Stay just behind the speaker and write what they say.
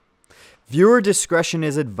Viewer discretion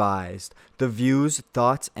is advised. The views,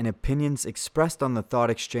 thoughts, and opinions expressed on the Thought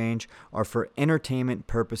Exchange are for entertainment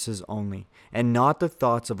purposes only, and not the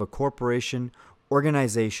thoughts of a corporation,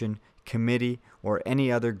 organization, committee, or any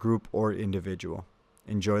other group or individual.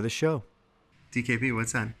 Enjoy the show. DKP,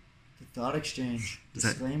 what's that? The Thought Exchange. Is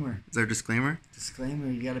Disclaimer. Is there a disclaimer? Disclaimer,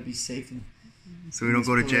 you gotta be safe. So we don't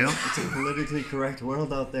go to jail? It's a politically correct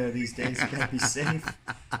world out there these days. You gotta be safe.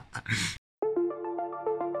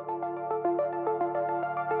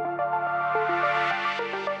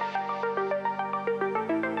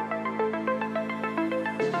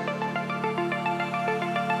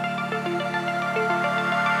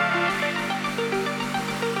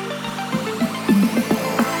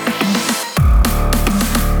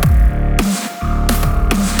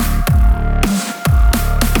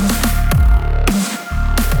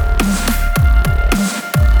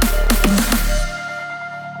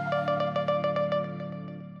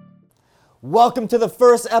 Welcome to the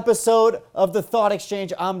first episode of the Thought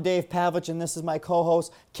Exchange. I'm Dave Pavlich, and this is my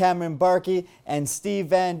co-host Cameron Barkey and Steve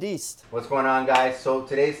Van Diest. What's going on, guys? So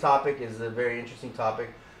today's topic is a very interesting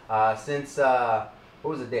topic. Since what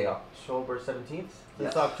was the day? October 17th.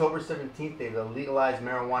 Since October 17th, they've legalized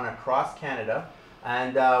marijuana across Canada,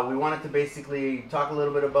 and we wanted to basically talk a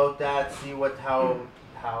little bit about that, see how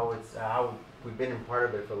we've been a part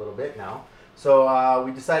of it for a little bit now. So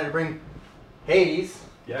we decided to bring Hades.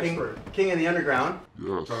 King of the Underground.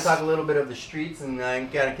 Yes. Talk a little bit of the streets and kind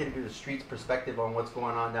of get into the streets perspective on what's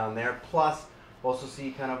going on down there. Plus, also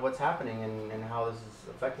see kind of what's happening and how this is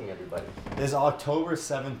affecting everybody. Is October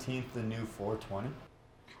 17th the new 420?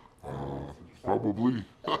 Probably.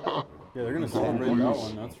 Yeah, they're going to celebrate that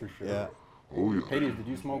one, that's for sure. Yeah. Oh, yeah. Hades, did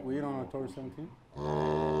you smoke weed on October 17th?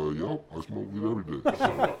 Yep, I smoke weed every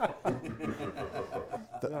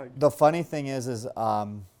day. The funny thing is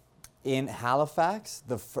in Halifax,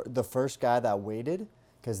 the first guy that waited,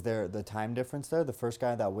 because the time difference there, the first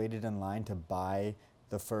guy that waited in line to buy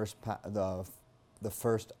the first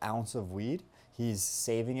ounce of weed, he's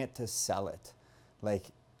saving it to sell it, like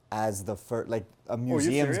as the first, like a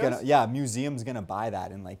museum's museum's gonna buy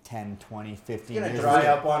that in like 10, 20, 15 years. It's gonna dry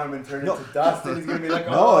up on him and turn into dust, and he's gonna be like,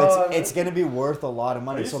 it's gonna be worth a lot of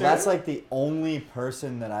money. So serious? that's like the only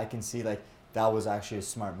person that I can see like that was actually a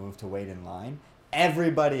smart move to wait in line.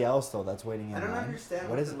 Everybody else, though, that's waiting in line. I don't understand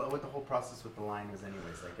what the whole process with the line was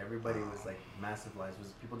anyways. Like, everybody was, like, massive lines.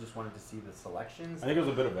 Was people just wanted to see the selections? I think it was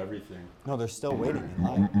a bit of everything. No, they're still waiting in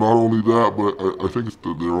line. Not only that, but I think it's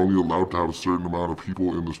that they're only allowed to have a certain amount of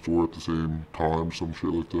people in the store at the same time, some shit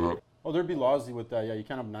like that. Oh, there'd be laws with that. Yeah, you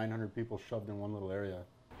can't have 900 people shoved in one little area.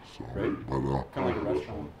 So, Right? But, Kind of like a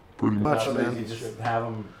restaurant. pretty much. So then you just have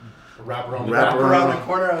them Wrap around the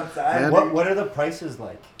corner outside. What are the prices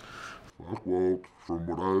like? Well, from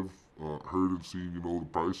what I've heard and seen, the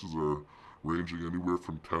prices are ranging anywhere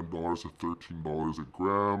from $10 to $13 a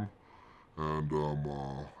gram, and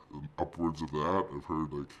upwards of that. I've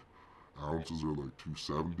heard like ounces are like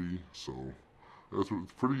 $2.70. So it's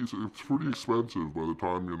pretty expensive by the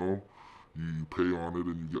time you pay on it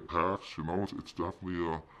and you get taxed. It's definitely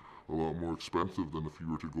a lot more expensive than if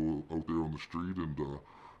you were to go out there on the street and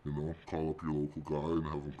call up your local guy and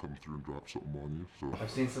have him come through and drop something on you. So I've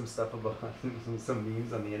seen some stuff about some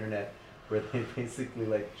memes on the internet where they basically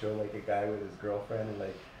like show like a guy with his girlfriend and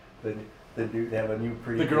like the dude, they have a new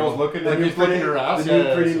pretty. The girl's looking. The He's looking her ass. The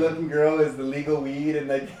new pretty looking girl is the legal weed and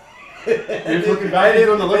like. He's looking back. He's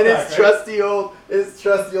doing the look and back, his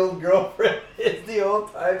trusty old girlfriend is the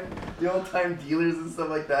old time dealers and stuff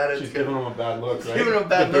like that. She's giving him a bad look, right? Giving him a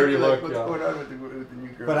bad the dirty look. look. What's going on with the new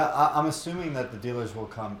girl? But I'm assuming that the dealers will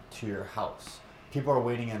come to your house. People are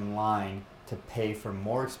waiting in line to pay for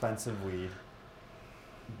more expensive weed.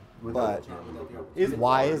 But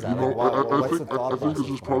why is that? I think this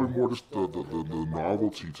is probably more just the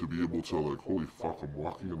novelty to be able to like, holy fuck, I'm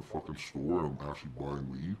walking in a fucking store and I'm actually buying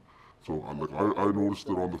weed. So I noticed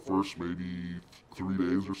that on the first maybe 3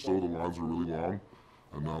 days or so, the lines were really long,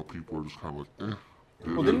 and now people are just kind of like,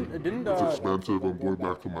 Well, didn't it's expensive. I'm going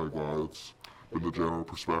back to my guy. It's been the general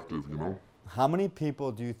perspective, How many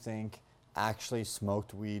people do you think actually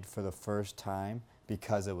smoked weed for the first time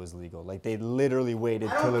because it was legal? Like they literally waited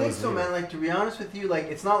till it was legal. I don't think so, man. Like to be honest with you, like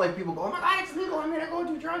it's not like people go, "Oh my God, it's legal! I'm gonna go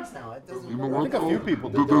do drugs now." It doesn't. I think a few people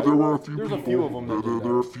did There that. were a few There's people. a few of them that did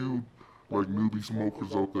There are a that. few like newbie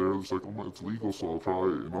smokers out there. It's like, oh, it's legal, so I'll try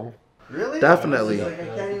it. Really? Definitely. Like, I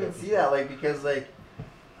can't even see that, like because like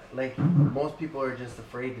most people are just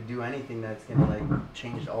afraid to do anything that's gonna like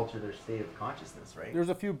alter their state of consciousness, right? There's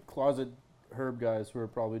a few closet herb guys who are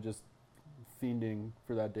probably just fiending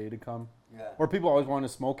for that day to come. Yeah. Or people always want to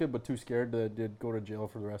smoke it, but too scared to go to jail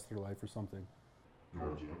for the rest of their life or something.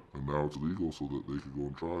 And now it's legal so that they could go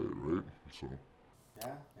and try it, right? So, Yeah,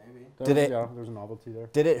 maybe. There's a novelty there.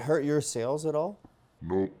 Did it hurt your sales at all?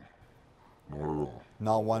 nope, not at all.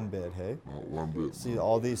 Not one bit, hey? Not one bit. See,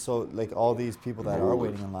 all these people that are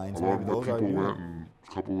waiting in lines, A lot maybe more those are people you. went and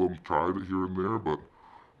a couple of them tried it here and there, but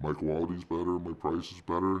my quality's better, my price is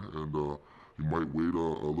better, and you might wait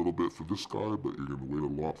a little bit for this guy, but you're gonna wait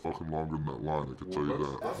a lot fucking longer than that line. I can tell you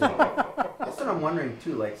that. That's what I'm wondering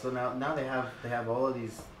too. Like, so now they have all of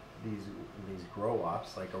these grow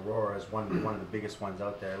ops. Like Aurora is one of the biggest ones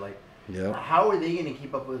out there. Like, how are they going to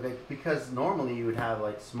keep up with it? Because normally you would have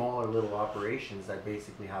like smaller little operations that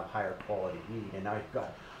basically have higher quality weed, and now you've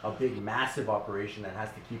got a big massive operation that has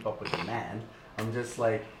to keep up with demand. I'm just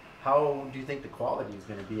like, how do you think the quality is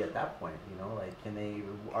going to be at that point? You know, like,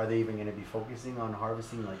 are they even going to be focusing on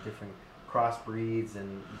harvesting like different crossbreeds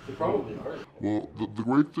and? They probably are. Well, the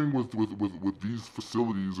great thing with these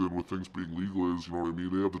facilities and with things being legal is, you know what I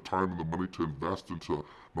mean, they have the time and the money to invest into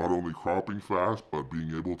not only cropping fast, but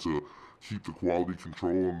being able to keep the quality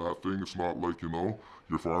control on that thing. It's not like, you know,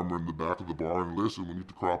 your farmer in the back of the barn, listen, we need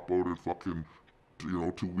to crop out in fucking,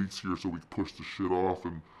 2 weeks here so we can push the shit off,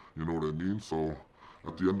 and you know what I mean? So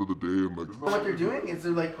at the end of the day, and like... What they're doing is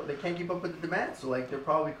they're like, they can't keep up with the demand, so like they're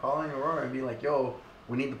probably calling Aurora and being like, yo,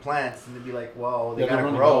 we need the plants, and they'd be like, well, they gotta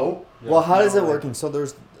grow. Yeah. Well, how is it working? So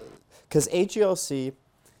because AGLC,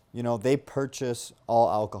 they purchase all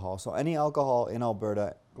alcohol. So any alcohol in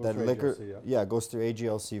Alberta, that liquor, AGLC, goes through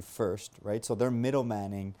AGLC first, right? So they're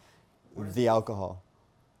middlemaning the alcohol.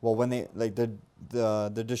 Well, when they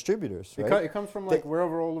the distributors, right? It comes from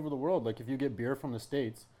wherever all over the world. Like if you get beer from the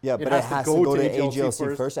States, yeah, but it has to go to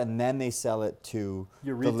AGLC first, and then they sell it to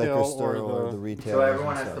the liquor store or the retail. So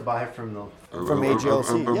everyone has to buy from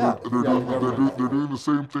AGLC. Yeah, they're doing the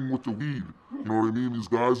same thing with the weed. You know what I mean? These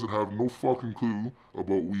guys that have no fucking clue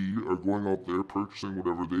about weed are going out there purchasing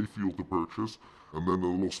whatever they feel to purchase, and then the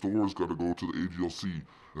little stores got to go to the AGLC.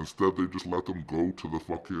 Instead, they just let them go to the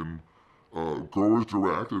fucking growers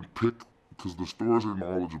direct and pick, because the stores are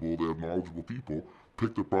knowledgeable, they have knowledgeable people,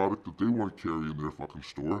 pick the product that they want to carry in their fucking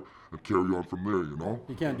store and carry on from there, you know?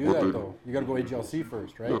 You can't do that though. You gotta go AGLC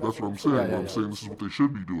first, right? Yeah, that's what I'm saying. I'm saying this is what they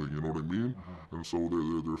should be doing, you know what I mean? And so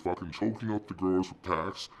they're fucking choking out the growers with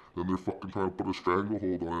tax, then they're fucking trying to put a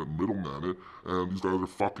stranglehold on it and middleman it, and these guys are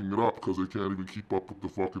fucking it up because they can't even keep up with the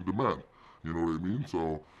fucking demand. You know what I mean?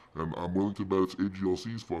 So, and I'm willing to bet it's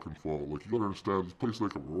AGLC's fucking fault. Like, you gotta understand, these places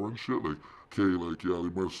like Aurora and shit, like, okay, like, yeah, they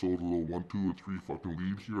might have sold a little 1, 2, or 3 fucking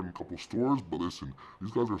weed here in a couple stores, but listen,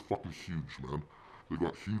 these guys are fucking huge, man. They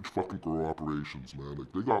got huge fucking grow operations, man.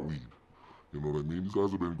 Like, they got weed. You know what I mean? These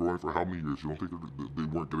guys have been growing for how many years? You don't think they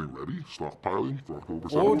weren't getting ready, stockpiling for October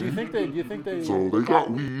 17th? Oh, do you think they? So they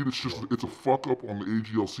got weed. It's a fuck up on the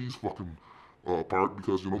AGLC's fucking part,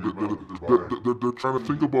 because they're trying to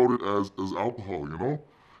think about it as alcohol, you know.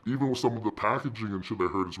 Even with some of the packaging and shit, I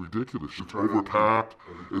heard it's ridiculous. It's overpacked.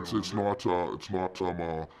 It's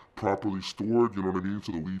not properly stored. You know what I mean?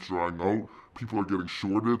 So the weed's drying out. People are getting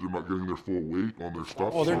shorted. They're not getting their full weight on their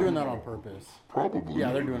stuff. Oh, they're doing that on purpose. Probably.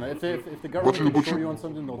 Yeah, they're doing that. If the government can show you on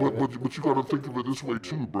something, they'll do it. But you gotta think of it this way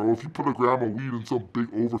too, bro. If you put a gram of weed in some big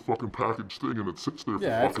over fucking packaged thing and it sits there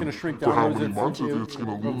it's gonna shrink for down how as many months, it's it's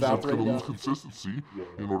gonna lose consistency.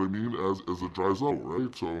 You know what I mean? As it dries out,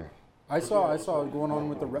 right? So. I saw going on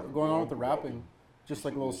with the wrapping. Just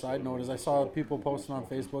like a little side note is I saw people posting on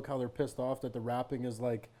Facebook how they're pissed off that the wrapping is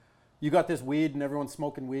like, you got this weed and everyone's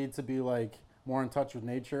smoking weed to be like more in touch with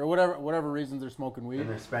nature or whatever reasons they're smoking weed. And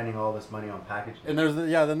they're spending all this money on packaging. And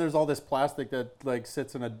then there's all this plastic that like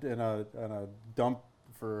sits in a dump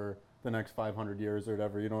for the next 500 years or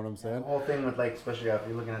whatever. You know what I'm saying? The whole thing with like, especially if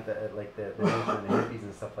you're looking at the nature and the hippies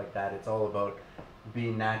and stuff like that, it's all about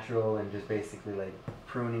being natural and just basically like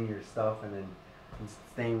pruning your stuff and then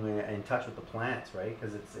staying in touch with the plants, right?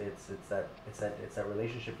 Because it's that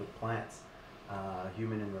relationship with plants,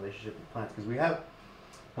 human in relationship with plants. Because we have,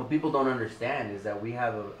 what people don't understand is that we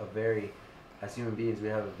have a very, as human beings, we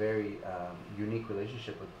have a very unique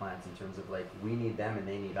relationship with plants in terms of like we need them and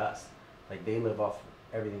they need us. Like they live off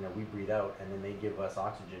everything that we breathe out, and then they give us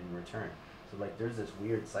oxygen in return. So like there's this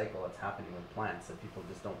weird cycle that's happening with plants that people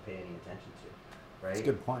just don't pay any attention to, right? That's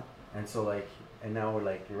a good point. And so like, and now we're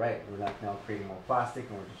like, you're right, we're like now creating more plastic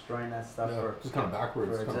and we're destroying that stuff. It's kind of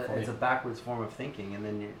backwards. It's a backwards form of thinking. And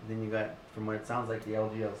then you got, from what it sounds like, the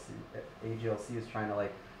AGLC is trying to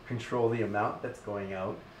like control the amount that's going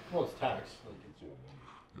out. Well, it's tax.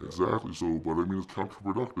 Exactly. So, but I mean, it's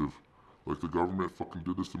counterproductive. Like the government fucking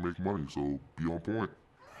did this to make money. So be on point.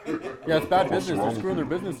 Yeah, it's bad What's business. wrong They're screwing their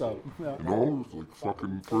with business up. Yeah. You know, it's like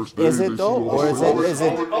fucking first day. Is it they though, see all or the is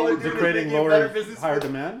it? Is it creating lower, higher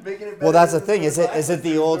demand? Well, that's the thing. Is it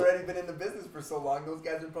the old? already been in the business for so long. Those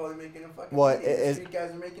guys are probably making a fucking What, beating. The is- street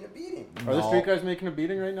guys are making a beating. Are the street guys making a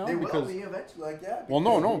beating right now? They will Because be eventually. Like yeah. well,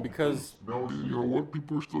 no, because You know what?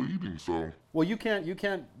 People are still eating, so well, you can't.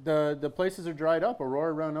 The places are dried up.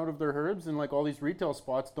 Aurora ran out of their herbs, and like all these retail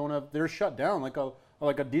spots don't have. They're shut down.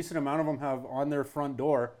 Like a decent amount of them have on their front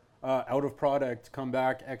door, out of product. Come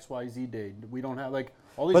back XYZ day. We don't have like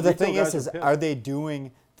all these. But the retail thing guys is pissed. are they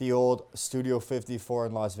doing the old Studio 54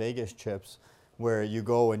 in Las Vegas chips, where you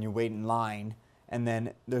go and you wait in line, and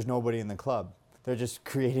then there's nobody in the club? They're just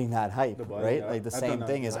creating that hype, buzz, right? yeah. Like the I've same done that.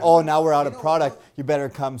 thing is, oh, now we're out of product. You better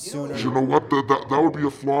come sooner. you know what? That would be a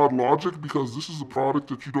flawed logic because this is a product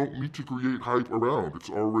that you don't need to create hype around. It's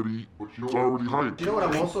already hyped. Do you know what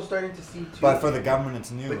I'm also starting to see too? But for the government, it's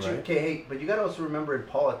new, But you, right? okay, hey, but you gotta also remember in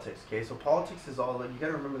politics, okay? So politics is all. You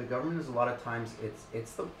gotta remember the government is a lot of times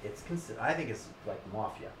it's considered. I think it's like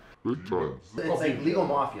mafia. Big time. It's like legal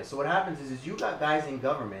mafia. So what happens is you got guys in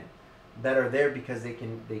government that are there because they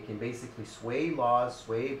can basically sway laws,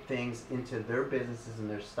 sway things into their businesses and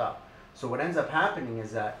their stuff. So what ends up happening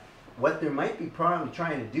is that what they might be probably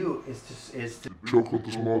trying to do is to Choke out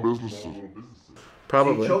the small businesses.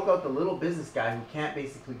 So you choke out the little business guy who can't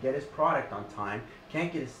basically get his product on time,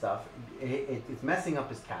 can't get his stuff. It's messing up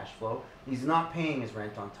his cash flow. He's not paying his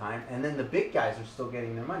rent on time, and then the big guys are still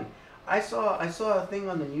getting their money. I saw a thing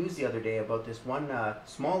on the news the other day about this one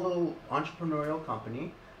small little entrepreneurial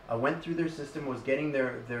company. Went through their system, was getting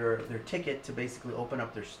their ticket to basically open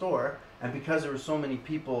up their store, and because there were so many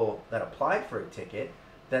people that applied for a ticket,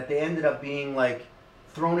 that they ended up being like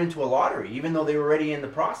thrown into a lottery, even though they were already in the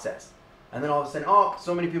process. And then all of a sudden, oh,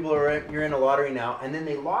 so many people you're in a lottery now, and then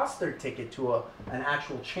they lost their ticket to an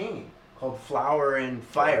actual chain called Flower and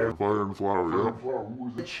Fire. Fire and flour,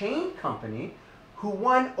 yeah. The chain company, who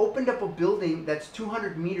opened up a building that's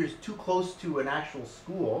 200 meters too close to an actual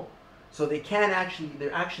school. So they're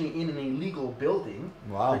actually in an illegal building.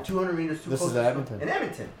 Wow. They're 200 meters too This close is to Edmonton. In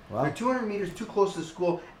Edmonton. Wow. They're 200 meters too close to the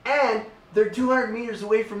school, and they're 200 meters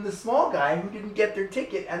away from the small guy who didn't get their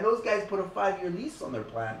ticket, and those guys put a 5-year lease on their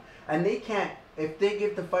plan, and they can't, if they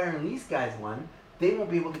give the fire and lease guys one, they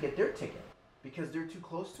won't be able to get their ticket because they're too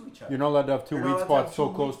close to each other. You're not allowed to have two They're not weed allowed to have spots so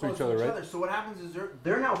two close weed to each spots other, right? So what happens is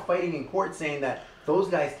they're now fighting in court saying that those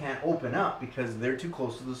guys can't open up because they're too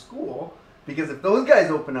close to the school. Because if those guys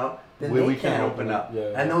open up, then We they can't can't open open up. up, Yeah,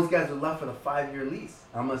 and yeah. those guys are left with a 5-year lease.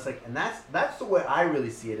 I'm just like, and that's the way I really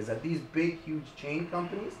see it is that these big, huge chain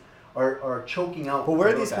companies are choking out. But where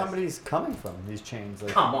are little these guys. companies coming from? These chains?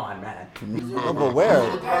 Like, Come on, man. oh, but where?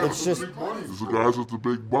 It's just. It's the guys with the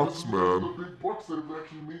big bucks, man.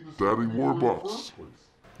 Daddy Warbucks.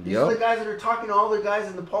 These are the guys that are talking to all the guys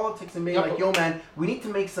in the politics and being like, yo, man, we need to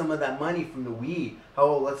make some of that money from the weed.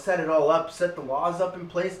 Let's set it all up, set the laws up in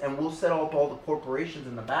place, and we'll set up all the corporations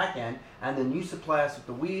in the back end, and then you supply us with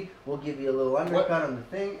the weed, we'll give you a little undercut on the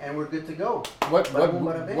thing, and we're good to go.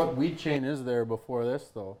 What weed chain is there before this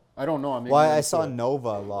though? I don't know. I mean, Why I saw Nova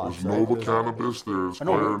a lot. There's Nova Cannabis, there's I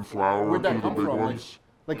know, Fire and Flour, where'd that two of the come big from? ones.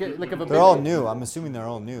 Like if a They're big- all new. I'm assuming they're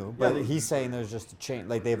all new. But he's saying there's just a chain.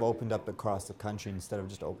 Like they've opened up across the country instead of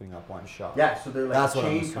just opening up one shop. Yeah, so they're like That's a what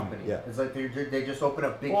I'm chain assuming, company. yeah. It's like they just open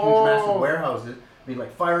up big, huge, Oh. massive warehouses, be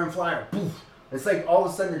like Fire and Flyer, poof. It's like all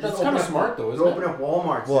of a sudden they're just That's kinda opening smart, up, though, isn't they're it? opening up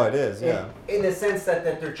Walmarts. Well, it is, yeah. In the sense that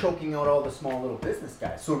they're choking out all the small little business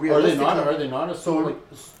guys. So Are they realistically, not? Are they not? A So like,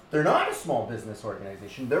 they're not a small business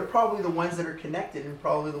organization. They're probably the ones that are connected and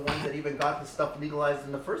probably the ones that even got the stuff legalized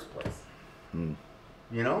in the first place.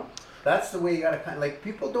 You know? That's the way you gotta kind of, like,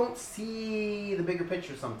 people don't see the bigger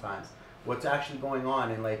picture sometimes, what's actually going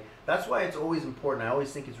on. And, like, that's why it's always important. I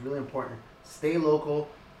always think it's really important. Stay local,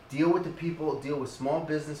 deal with the people, deal with small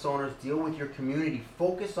business owners, deal with your community.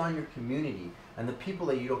 Focus on your community and the people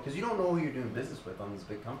that you don't, because you don't know who you're doing business with on these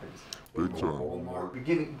big companies. Big time.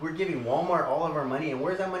 We're giving Walmart all of our money, and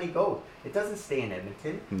where's that money go? It doesn't stay in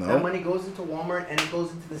Edmonton. No. That money goes into Walmart, and it goes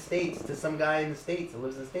into the States, to some guy in the States that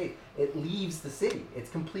lives in the States. It leaves the city. It's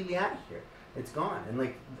completely out of here. It's gone. And,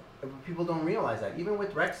 like, people don't realize that. Even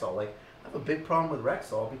with Rexall, like, I have a big problem with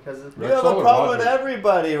Rexall because of... You have a problem with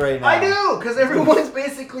everybody right now. I do, because everyone's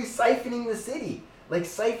basically siphoning the city. Like,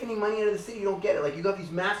 siphoning money out of the city. You don't get it. Like, you got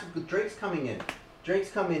these massive... Drake's coming in. Drake's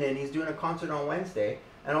coming in. He's doing a concert on Wednesday.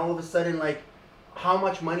 And all of a sudden, like, how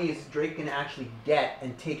much money is Drake going to actually get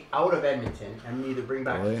and take out of Edmonton and either bring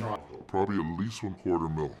back to Toronto? Probably at least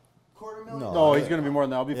 $250,000. over a million? No, he's gonna be more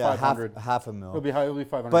than that. It'll be Yeah, 500. half a mil. It'll be high. It'll be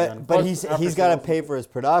 500. But Plus, he's after got to sales. pay for his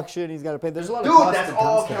production. He's got to pay. There's a lot of Dude, cost that's that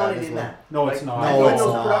all comes to counted as in well. that. No, it's not. I No, know it's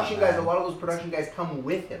those not, production guys. A man. lot of those production guys come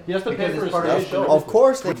with him. He has to pay because for it's his part of the station. show. Of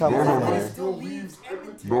course they come No, with no, him. no. Still leaves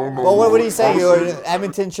Edmonton. No. Well, what do you say? Honestly,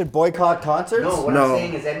 Edmonton should boycott concerts? No, what No. I'm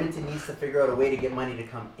saying is Edmonton needs to figure out a way to get money to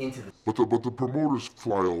come into the. But the promoters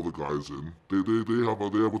fly all the guys in. They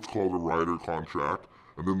have what's called a rider contract,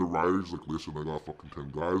 and then the rider's like, listen, I got fucking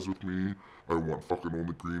 10 guys with me. I want fucking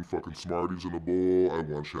only green fucking Smarties in a bowl. I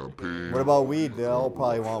want champagne. What about weed? They all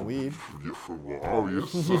probably want weed. Yeah, well,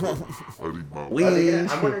 obvious. I need my Are they gonna,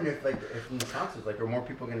 I'm wondering if in the concerts, like, are more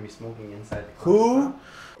people going to be smoking inside the concert? Who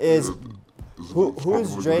is It's who's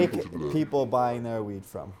probably Drake illegal to do that. people buying their weed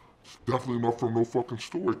from? Definitely not from no fucking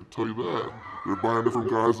store, I can tell you that. They're buying it from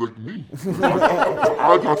guys like me.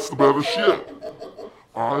 I got the better shit.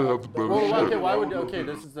 I have the better Well, shit. okay, why would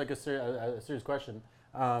this is like a serious question.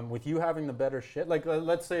 With you having the better shit, like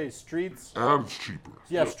let's say streets, And it's cheaper.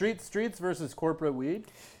 streets versus corporate weed.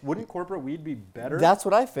 Wouldn't corporate weed be better? That's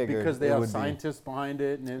what I figured. because they it have would be. scientists behind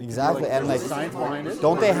it. And Exactly, and there's like, science behind it.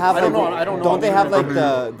 Don't they have I don't like, know, I don't know. don't they I have mean,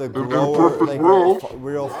 like the in a grower, perfect like world.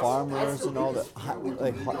 real farmers and all that?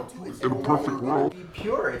 Like, In a perfect world. Be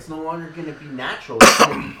pure. It's no longer going to be natural. It's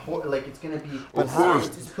going to be like it's going to be. Of course.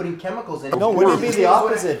 It's putting chemicals in it. no, wouldn't it be the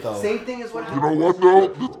opposite though? Same thing as what You happened. know what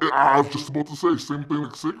though? I was just about to say, same thing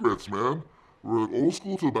like cigarettes, man. Where like old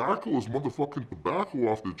school tobacco is motherfucking tobacco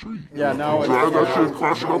off the tree. Yeah, now Dry it's that shit,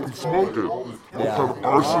 crush it up and smoke it. All Yeah. kind of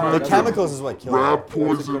arsenic. The chemicals is what kills Rat it.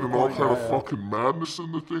 poison and all kind of yeah. fucking madness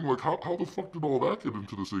in the thing. Like how the fuck did all that get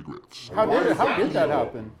into the cigarettes? How did that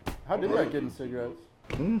happen? How did that get in cigarettes?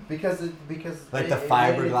 Because Like it- the it-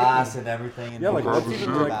 fiberglass and everything. And Yeah, like Okay. what's Shit.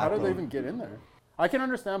 even like how did they even get in there? I can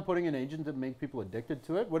understand putting an agent to make people addicted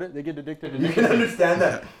to it. What they get addicted to? You can understand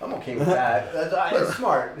that. I'm okay with that. It's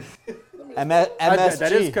smart.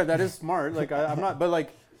 MSG. That is smart. Like I'm not, but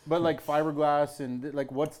like fiberglass and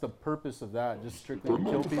like what's the purpose of that? Just strictly to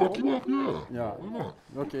kill What the fuck people? you up? Yeah. Yeah. Why not?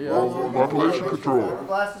 Okay. Yeah. Population control.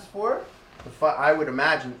 Fiberglass is for? I would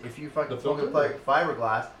imagine if you fucking smoke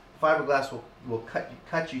fiberglass will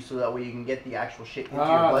cut you so that way you can get the actual shit into your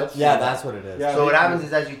blood. Yeah, that's what it is. Yeah. So what happens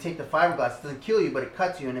is as you take the fiberglass, it doesn't kill you, but it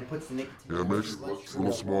cuts you and it puts the nicotine. Yeah, it makes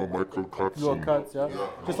little small micro cuts. Little and cuts. Yeah.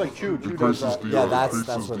 Just like chew. Chew does Increases that. the, Yeah, that's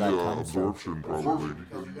increases where the that comes from. absorption probably.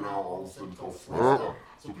 Because you now all of a sudden go Well,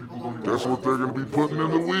 guess what they're gonna be putting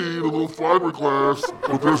in the weed? A little fiberglass,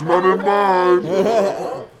 but there's none in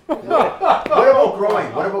mine.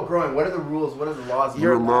 What about growing? What are the rules? What are the laws?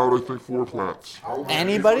 You're allowed, I think, 4 plants.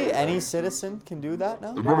 Anybody, any citizen can do that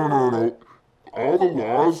now? No. All the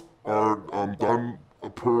laws are done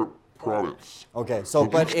per province. Okay, so So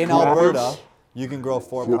but each in province- Alberta, you can grow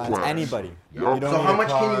 4 4 plants. plants. Anybody. Yep. You don't So need how a much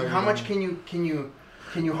car,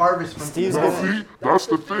 can you harvest from? Steve's Well, gonna- see, that's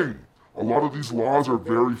the thing. A lot of these laws are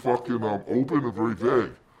very fucking open and very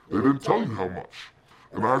vague. They didn't tell you how much.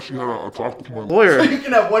 And I actually had a talk with my Lawyer. You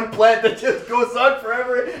can have one plant that just goes on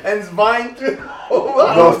forever and is vine through the whole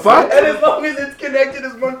house. fuck? And as long as it's connected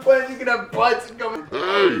as one plant, you can have buds coming.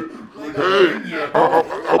 Hey,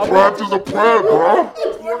 a plant is a plant, bro.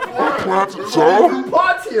 A plant is so.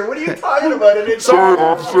 Pots here. What are you talking about? And it's Sorry,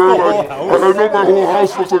 officer. Like, I know my whole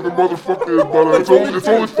house looks like a motherfucking, but it's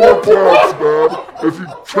only 4 plants, man. If you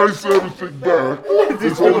trace everything back,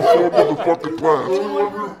 it's only 4 motherfucking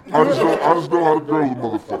plants. I just know how to grow the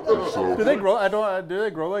motherfuckers. So. Do they grow? Do they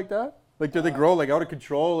grow like that? Like, do they grow like out of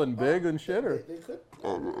control and big and shit? Or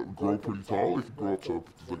Grow pretty tall. They can grow up to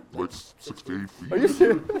like 6 to 8 feet. are you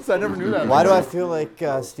serious? I never knew that. Why do I feel like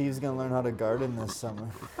Steve's gonna learn how to garden this summer?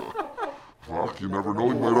 Fuck, you never know.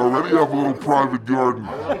 You might already have a little private garden.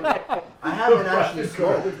 I haven't actually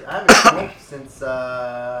smoked. I haven't smoked since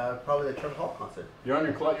probably the Trevor Hall concert. You're on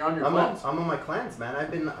your I'm on my cleanse, man.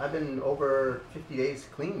 I've been over 50 days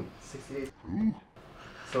clean, 60 days. Ooh,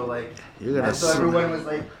 So like, You're gonna and so everyone was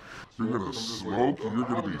like, you're gonna smoke and you're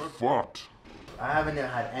gonna be fucked. I haven't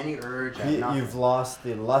had any urge. You've lost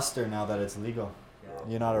the luster now that it's legal.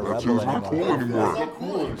 You're not a That's rebel it's not cool anymore.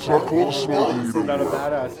 anymore. It's not cool to smoke weed Not a anymore.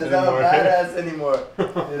 badass It's not a anymore. badass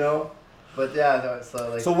anymore, you know. But yeah, so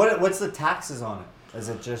like. So what's the taxes on it? Is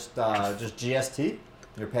it just GST?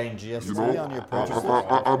 You're paying GST You know, on your purchases?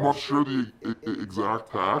 I'm not sure the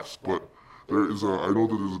exact tax, but there is I know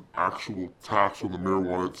that there's an actual tax on the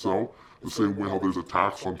marijuana itself, the same way how there's a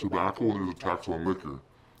tax on tobacco and there's a tax on liquor.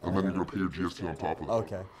 And then you're going to pay your GST on top of that.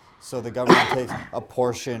 Okay. So the government takes a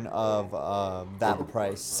portion of that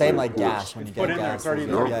price. Same like gas when you Put get in there, gas. it's already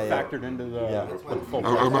factored into the full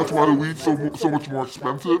price. And that's why the weed's so much more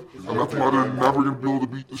expensive, and that's why they're never gonna be able to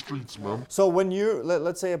beat the streets, man. So when you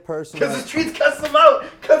let's say a person, Because the streets cuts them out.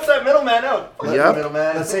 Cuts that middleman out. Fuck Yep. the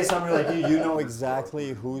middleman. let's say somebody like you know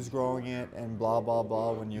exactly who's growing it and blah blah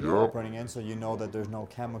blah when you're Yep. putting in, so you know that there's no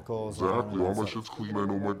chemicals. or Exactly. none All of my that stuff. shit's clean. I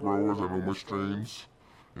know my growers. I know my strains.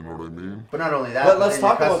 You know what I mean? But not only that, Let's but then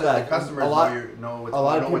talk your about that. The customers A lot- know a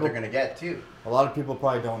lot of what people- they're gonna get too. A lot of people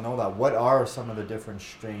probably don't know that. What are some of the different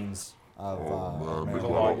strains of Oh man, they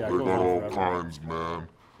marijuana? got all forever. kinds, man.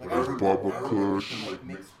 Like, There's I heard Bubba marijuana Kush, can, like,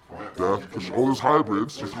 mix plants. Death Kush. Oh, there's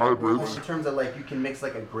hybrids. There's hybrids. In terms of like you can mix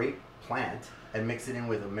like a grape plant and mix it in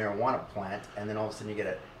with a marijuana plant, and then all of a sudden you get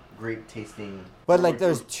a grape tasting. But like,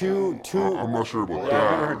 there's two. I'm not sure about Yeah,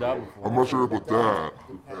 I've never heard that. that before. I'm not sure about that.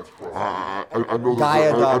 I know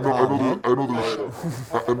Gaia.com,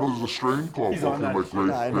 I know there's a strain called He's on fucking that like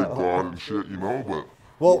shit. I Great know. God and shit, you know, but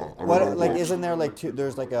Well, I don't know what like about- isn't there like two?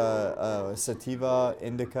 There's like a sativa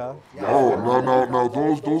indica. Oh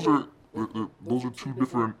no! Those are two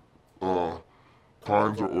different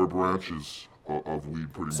kinds or branches of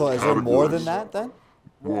weed, pretty So much. is there more than categories. that then?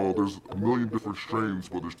 Well, there's a million different strains,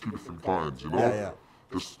 but there's two different kinds. You know? Yeah.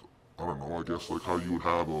 Just I don't know. I guess like how you would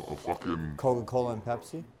have a fucking Coca-Cola and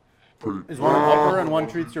Pepsi. pretty. Is one an upper and one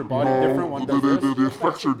treats your body different? One does this? the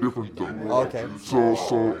effects are different though. Okay.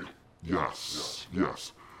 So yes.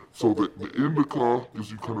 So the indica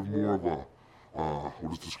gives you kind of more of a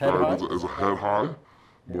what is described as a head high,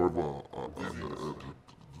 more of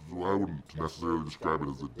I wouldn't necessarily describe it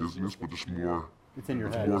as a dizziness, but just more. It's in your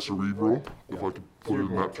It's head. more cerebral, if I could put it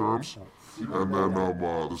in that terms. And then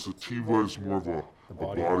the sativa is more of a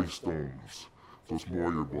body stones. So it's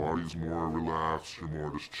more your body's more relaxed, you're more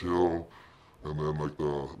just chill. And then like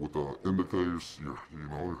with the indica,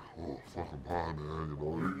 you're oh fucking high, man, you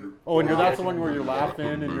know. Oh, and that's the one where you're laughing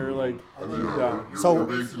and you're like, yeah. So-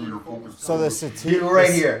 basically you're focused. So the sativa. You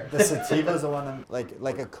right here. The sativa is the one that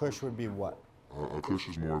like a Kush would be what? A Kush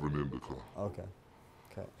is more of an indica. Okay.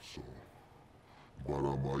 So,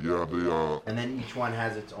 but yeah, they And then each one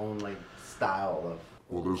has its own like style of.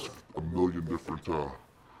 well, there's a million different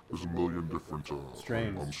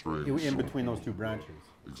Strains. strains. In so- between those two branches.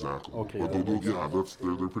 Exactly. Okay, But yeah.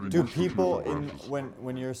 they're pretty Do much two people different in branches.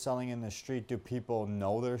 when you're selling in the street, do people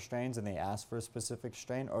know their strains and they ask for a specific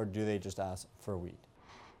strain, or do they just ask for weed?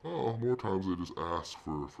 More times they just ask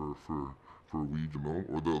for weed, you know,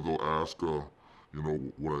 or they'll ask, you know,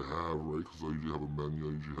 what I have, right? Because I usually have a menu.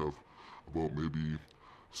 I usually have about maybe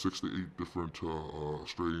 6 to 8 different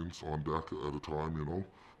strains on deck at a time, you know.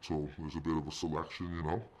 So there's a bit of a selection, you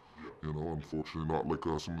know. Unfortunately, not like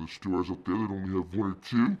some of the stores up there that only have 1 or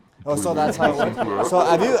 2. Oh, so that's how it works. So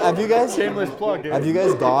have you guys Shameless plug, eh? have you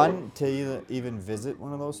guys gone to even visit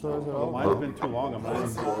one of those stores at all? Mine's been too long. I'm not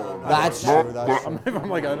even, That's No, true. That's but- true. I'm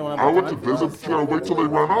like, I don't I have went the to time. visit, you gotta wait till they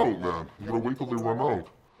run out, man. You gotta wait till they run out.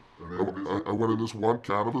 I went in this one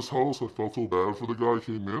cannabis house. I felt so bad for the guy who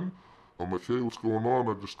came in. I'm like, hey, what's going on?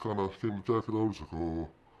 I just kind of came to check it out. He's like, oh,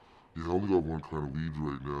 yeah, I only got one kind of weed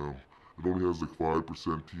right now. It only has like 5%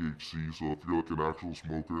 THC, so if you're like an actual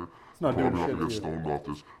smoker, not you're doing probably not shit gonna get to you. stoned off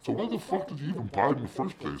this. So why the fuck did you even buy it in the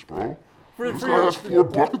first place, bro? For- This for guy your- has 4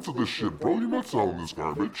 buckets of this shit, bro. You're not selling this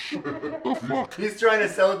garbage. The fuck? He's trying to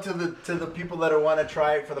sell it to the people that want to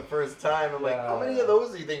try it for the first time. I'm like, how many of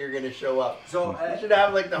those do you think are gonna show up? So, you should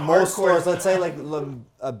have like the Most hardcore. stores, let's say like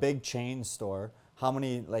a big chain store, how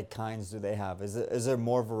many like kinds do they have? Is there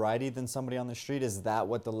more variety than somebody on the street? Is that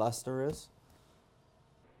what the luster is?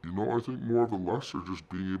 You know, I think more of the luster just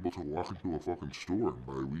being able to walk into a fucking store and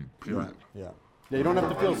buy weed, period. Yeah. Yeah, you don't have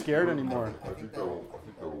to feel scared anymore. I think that'll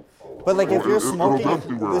follow. But like if Well, you're it'll smoking,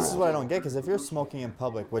 definitely wear this is off. what I don't get, because if you're smoking in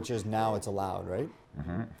public, which is now it's allowed, right?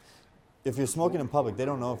 If you're smoking in public, they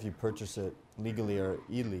don't know if you purchase it legally or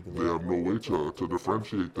They illegally. have no way to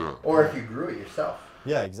differentiate that. Or if you grew it yourself.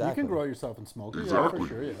 Yeah, You exactly. can grow it yourself and smoke it, yeah, Exactly. for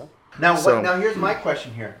sure, yeah. Now, So- now here's my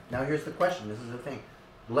question here. Now here's the question. This is the thing.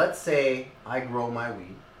 Let's say I grow my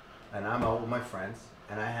weed, and I'm out with my friends,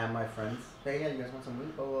 and I have my friends. Hey, yeah, you guys want some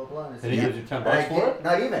weed? Blah blah blah. And, And he gives you $10 and I for get- it?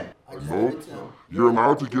 Not even. I just No, give it to him. you're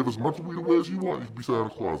allowed to give as much weed away as you want. You can be Santa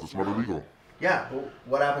Claus. It's not illegal. Yeah. But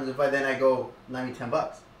what happens if I go, lend me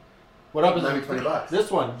 $10? What happens? Let me $20. This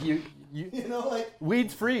one, you You know, like.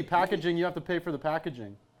 weed's free. Packaging, you have to pay for the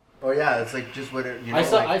packaging. Oh yeah, it's like just what it, you know. I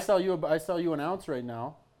like, sell you an ounce right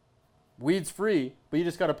now. weed's free, but you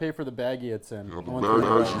just got to pay for the baggie it's in. Yeah, I the went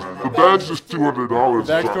through the bag's just $200.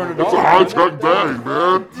 Bag's It's $200. a high-tech bag,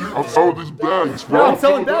 man. I'm selling these bags, bro. Yeah, I'm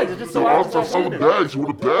selling bags. It's just so happens I'm I'm selling selling it. bags. You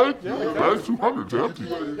want a bag? The bag's $200. It's empty.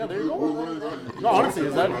 Yeah, there you go. No, honestly,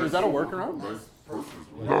 is that a workaround?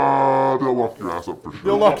 Nah, they'll lock your ass up for sure.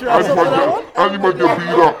 They'll lock your ass up for that one? And you might get beat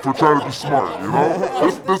up for trying to be smart, you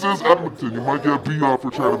know? This is Edmonton. You might get beat up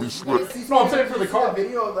for trying to be slick. No, I'm saying for the car car.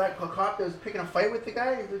 video of that cop that was picking a fight with the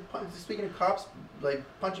guy. Speaking of cops, like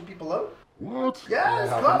punching people out. What? Yeah, this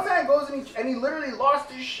cop man goes and he literally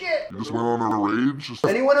lost his shit. You just went on a rage? Just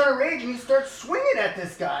And he went on a rage and he starts swinging at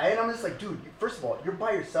this guy. And I'm just like, dude, first of all, you're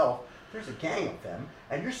by yourself. There's a gang of them,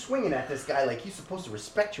 and you're swinging at this guy like he's supposed to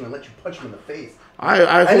respect you and let you punch him in the face. I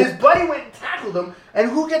And his buddy went and tackled him,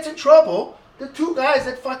 and who gets in trouble? The two guys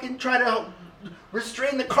that fucking try to help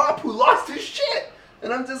restrain the cop who lost his shit.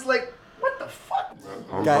 And I'm just like, what the fuck?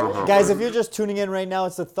 Guys, if you're just tuning in right now,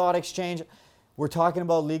 it's the Thought Exchange. We're talking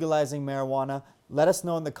about legalizing marijuana. Let us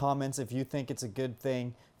know in the comments if you think it's a good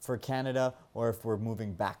thing for Canada or if we're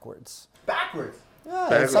moving backwards. Backwards. Yeah,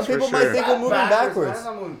 Backwards some for people sure. might think we're moving backwards. Man,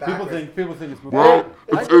 I'm moving People backwards. think it's moving. Well,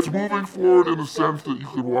 it's moving forward in the sense that you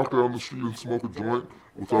could walk down the street and smoke a joint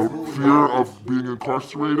without fear of being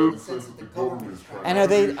incarcerated. The government is trying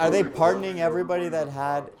And are they pardoning everybody that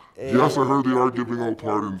had a... Yes, I heard they are giving out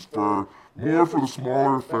pardons for more for the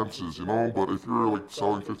smaller offenses, you know. But if you're like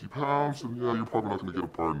selling 50 pounds, then yeah, you're probably not going to get a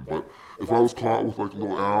pardon. But if I was caught with like a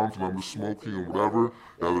little ounce and I'm just smoking and whatever,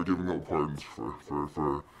 yeah, they're giving out pardons for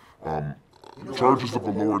charges of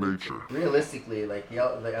a lower nature. Realistically, like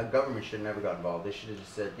a government should have never got involved. They should have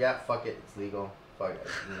just said, yeah, fuck it, it's legal. Fuck it,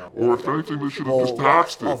 you know. Or if anything, they should have just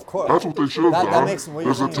taxed it. of course. That's what they should have That done. makes- what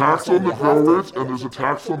you're There's a saying tax is on the you have to. growers and there's a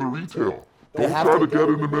tax on the retail. They Don't have try to- to get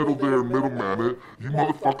in the middle there and middleman it. You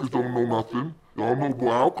motherfuckers don't know nothing. Y'all know about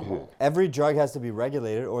alcohol. Every drug has to be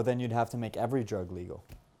regulated, or then you'd have to make every drug legal.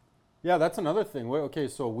 Yeah, that's another thing. Okay,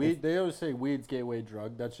 so weed. They always say weed's gateway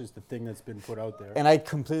drug. That's just the thing that's been put out there. And I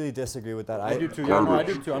completely disagree with that. I do too. Yeah, no, I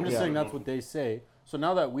do Garbage. too. I'm just Yeah. saying that's what they say. So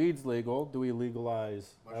now that weed's legal, do we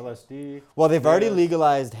legalize LSD? Well, they've already Yes.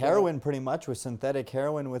 legalized heroin pretty much with synthetic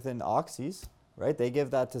heroin within oxys, right? They give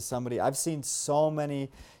that to somebody. I've seen so many,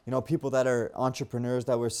 people that are entrepreneurs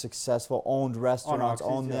that were successful, owned restaurants,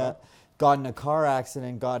 oxys, owned yeah. that, got in a car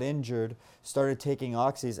accident, got injured, started taking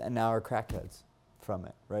oxys, and now are crackheads from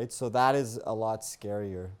it, right? So that is a lot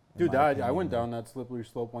scarier. in Dude, my I opinion. went down that slippery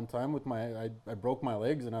slope one time with I broke my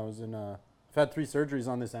legs and I was I've had 3 surgeries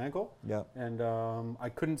on this ankle. Yeah. And I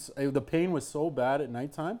couldn't, the pain was so bad at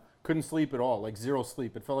nighttime, couldn't sleep at all, like zero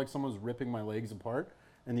sleep. It felt like someone was ripping my legs apart.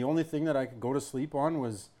 And the only thing that I could go to sleep on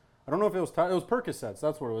was, I don't know if it was Percocets.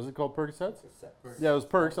 That's what it was. Is it called Percocets? Yeah, it was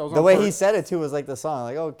Percs. I was The on way Percs. he said it too was like the song,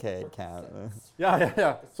 like, okay, count.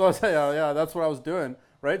 Yeah. So I was yeah, that's what I was doing,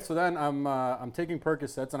 right? So then I'm taking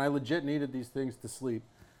Percocets, and I legit needed these things to sleep,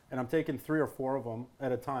 and I'm taking 3 or 4 of them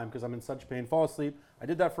at a time because I'm in such pain. Fall asleep. I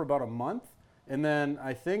did that for about a month, and then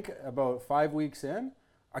I think about 5 weeks in,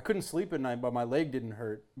 I couldn't sleep at night, but my leg didn't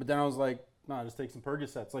hurt. But then I was like, no, I just take some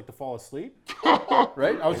Percocets, like to fall asleep,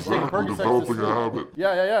 right? I was just taking Percocets to Developing sleep. a habit.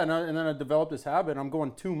 Yeah. And then I developed this habit. I'm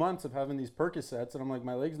going 2 months of having these Percocets, and I'm like,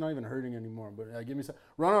 my leg's not even hurting anymore. But give me some.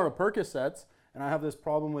 Run out of Percocets, and I have this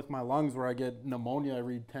problem with my lungs where I get pneumonia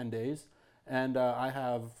every 10 days, and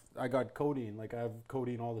I got codeine. Like I have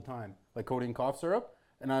codeine all the time, like codeine cough syrup.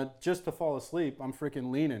 And just to fall asleep, I'm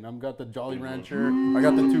freaking leaning. I've got the Jolly Rancher. I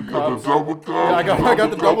got the 2 cups. double cup. Yeah, I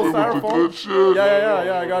got the double with the styrofoam. good shit.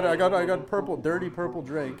 Yeah. I got purple, dirty purple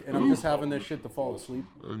drink, and I'm just having this shit to fall asleep.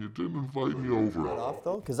 And you didn't invite me over. Off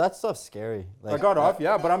though, because that stuff's scary. I got off,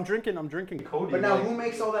 yeah, but I'm drinking codeine. But now, like- who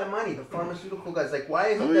makes all that money? The pharmaceutical guys. Like, why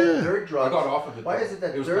is it that their drugs? I got off of it, Why though. is it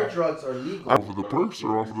that It was their tough. drugs are legal? Off of the perks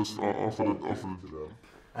or off of the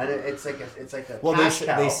And it's like a Well, cash they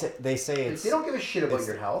cow. say it's. They don't give a shit about it's-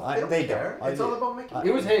 your health. I- They don't they care. don't. It's all about making.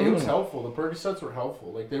 It was helpful. The Percocets were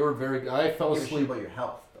helpful. Like they were very. I fell They give a shit asleep. about your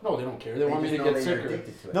health. No, they don't care. They want me just to know get that you're sicker.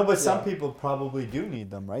 addicted to it. No, but some Yeah. people probably do need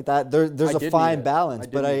them, right? There's I a did fine need it. balance, I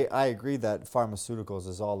but did need I agree that pharmaceuticals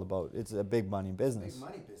is all about. It's a big money business.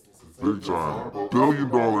 Money business. It's Big time. $1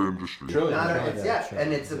 billion industry. Trillion.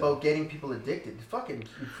 And it's about getting people addicted. Fucking.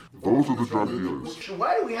 Those are the drug dealers.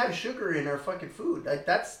 Why do we have sugar in our fucking food? Like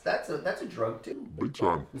that's a drug too. Big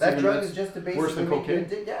time. That Even drug that's is just to worse basically than make you cocaine?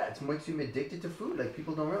 addicted. Yeah, it makes you addicted to food. Like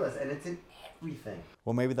people don't realize, and it's in everything.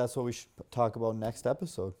 Well, maybe that's what we should talk about next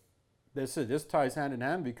episode. This ties hand in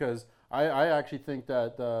hand because I actually think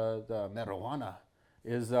that the marijuana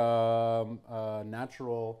is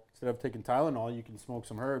natural. Instead of taking Tylenol, you can smoke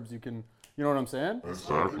some herbs. You can You know what I'm saying?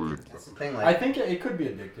 Exactly. That's the thing. I Like think it could be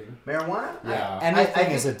addicting. marijuana. Yeah. Anything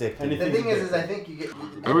is addictive. The thing is I think you get.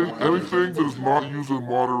 Anything that is not used in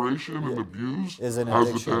moderation and abused Is an has the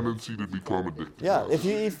addiction. tendency to become addictive. Yeah, if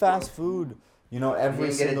you eat fast food, you know, You every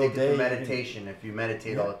can get single addicted day. to meditation if you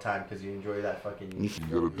meditate all the time because you enjoy that fucking. You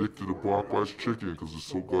get addicted to Popeye's chicken because it's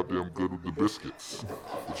so goddamn good with the biscuits.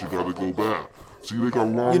 But you gotta go back. See, they got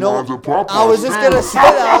long You know, lines at Popeyes. I was just too. gonna say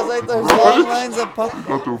that. I was like, there's long lines of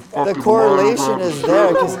Got the The fucking correlation lines is around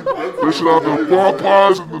there. the 'Cause strip. They should have the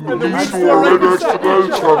Popeyes and the meat store right next to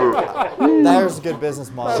each other. there's a good business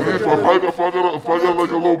model. See, if I got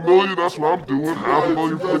like a little million, that's what I'm doing.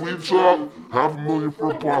 $500,000 for the weed shop, $500,000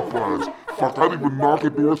 for Popeyes. Fuck, I'd even knock a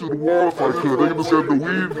door through the wall if I could. They can just get the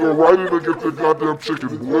weed, go right in and get the goddamn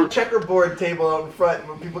chicken, boy. Checkerboard table out in front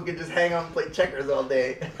where people can just hang out and play checkers all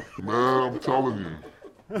day. Man, I'm telling you.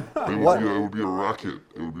 It would be a racket.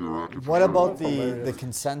 It would be a racket. What for about sure. the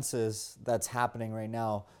consensus that's happening right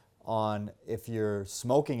now on if you're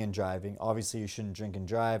smoking and driving? Obviously, you shouldn't drink and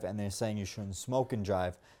drive, and they're saying you shouldn't smoke and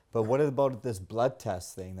drive. But what about this blood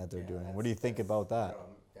test thing that they're doing? What do you think about that?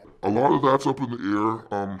 A lot of that's up in the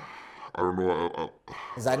air. I don't know.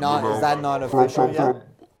 Is that I not don't is know. that not From- official from- yet? from-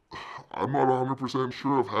 I'm not 100%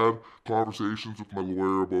 sure. I've had conversations with my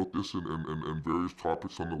lawyer about this and various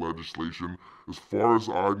topics on the legislation. As far as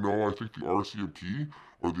I know, I think the RCMP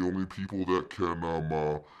are the only people that can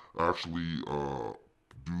actually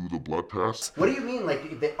do the blood test. What do you mean,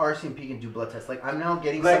 like the RCMP can do blood tests? Like I'm now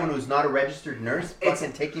getting someone who's not a registered nurse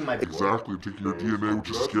fucking taking my blood. Exactly, taking your DNA,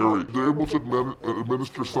 which is scary. They're able to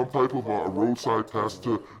administer some type of a roadside test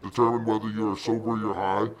to determine whether you're sober or you're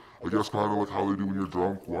high. I guess kind of like how they do when you're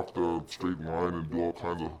drunk, walk the straight line and do all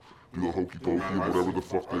kinds of, do the hokey pokey and whatever the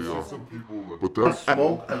fuck they But that's,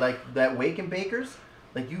 Smoke like that wake and bakers.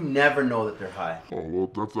 Like you never know that they're high. oh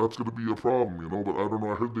well, that's gonna be a problem, you know. But I don't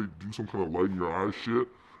know. I heard they do some kind of light in your eye shit,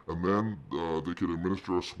 and then they could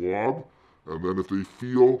administer a swab, and then if they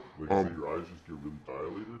feel, Like, so your eyes just get really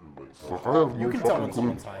dilated? Or like, fuck, I have You no can tell fucking when clue.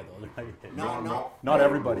 someone's high though. No. Not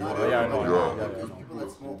everybody. But yeah, I know. Yeah. There's people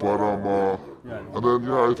that smoke. But Yeah, I know. and then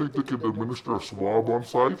yeah, I think they could administer a swab on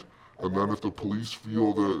site, and then if the police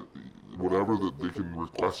feel that whatever, that they can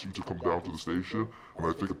request you to come down to the station, and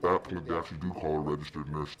I think at that point they actually do call a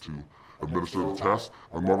registered nurse to administer the test.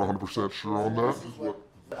 I'm not 100% sure on that.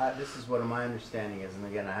 This is what my understanding is, and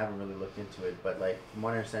again, I haven't really looked into it, but like from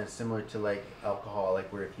what I understand, it's similar to like alcohol,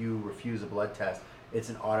 like where if you refuse a blood test, it's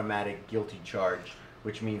an automatic guilty charge,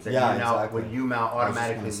 which means that Yeah, you now, exactly. when you now I was just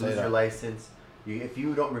automatically gonna lose say your that. license. If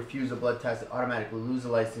you don't refuse a blood test, automatically lose the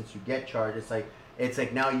license. You get charged. It's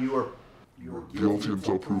like now you are Guilty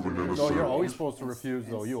until proven No, innocent. you're always supposed to refuse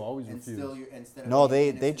though. You always refuse. No,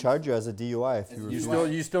 they charge you as a DUI if you refuse.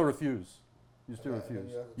 You still refuse. You still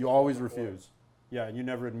refuse. You always refuse. Yeah, and you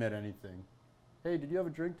never admit anything. Hey, did you have a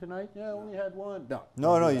drink tonight? Yeah, I only had one. No.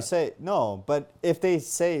 No, don't no, do you that. say no. But if they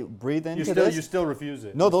say breathe into you this, still refuse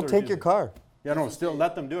it. no, You they'll still take refuse your it. car. Yeah, no, still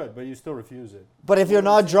let them do it, but you still refuse it. But if you're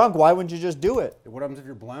not drunk, why wouldn't you just do it? What happens if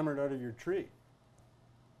you're blammered out of your tree?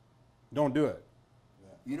 Don't do it.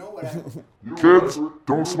 You know what? Kids,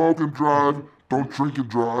 don't smoke and drive. Don't drink and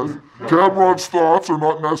drive. Cameron's thoughts are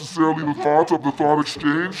not necessarily the thoughts of the Thought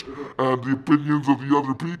Exchange and the opinions of the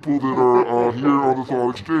other people that are here on the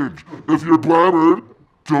Thought Exchange. If you're bladdered,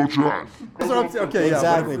 don't drive. That's what I'm saying. Okay,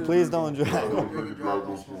 Exactly. yeah. Please don't drive. don't drive,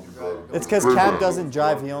 don't smoke and drive. It's because Cam doesn't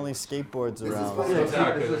drive. He only skateboards around.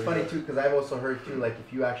 This is funny too, because I've also heard too, like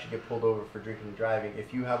if you actually get pulled over for drinking and driving,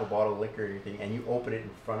 if you have a bottle of liquor or anything and you open it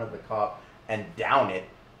in front of the cop and down it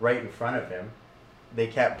right in front of him, they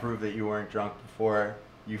can't prove that you weren't drunk before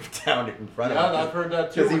you downed it in front of him. Yeah, I've heard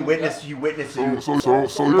that too. Because you witnessed So you. here's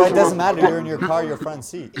But it doesn't what- matter. You're in your car, your front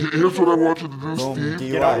seat. Here's what I want you to do, Boom,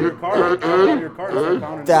 Steve. Get out of your DUI. car. Get out of your car. Stop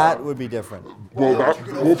pounding That would be different. Well,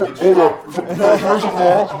 hold up. First of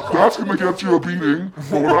all, that's going to get you a beating.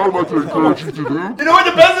 But what I would like to encourage you to do You know what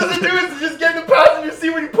the best thing to do is to just get in the passenger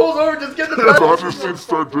seat when he pulls over, just get in the is passenger not just sit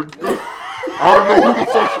start drinking. I don't know who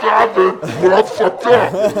the fuck stopped it, but I'm fucked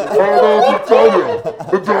up. I don't know what to tell you.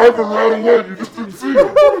 The driver ran away, you just didn't see him.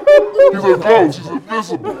 He's a ghost, he's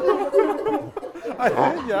invisible.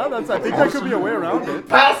 Yeah, I think that could be a way around it.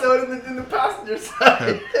 pass out in the passenger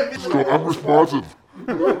side. So unresponsive.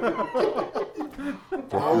 I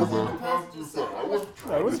was in the passenger side. I wasn't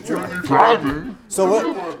That was true. Driving, So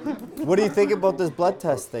what do you think about this blood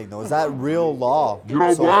test thing though? Is that real law you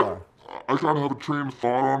know so what? far? I kind of have a train of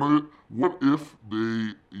thought on it. What if they,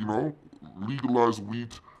 legalize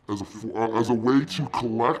wheat as a way to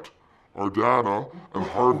collect our data and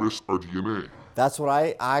harvest our DNA? That's what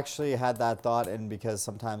I actually had that thought, and because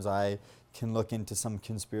sometimes I can look into some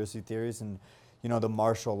conspiracy theories, and you know, the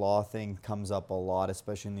martial law thing comes up a lot,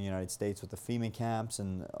 especially in the United States with the FEMA camps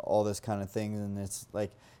and all this kind of thing. And it's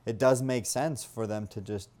like, it does make sense for them to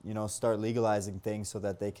just, you know, start legalizing things so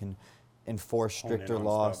that they can enforce stricter on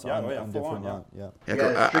laws stuff. Yeah, on, oh, yeah, on full different on, laws. Yeah.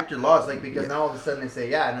 Yeah, stricter laws, like, because now all of a sudden they say,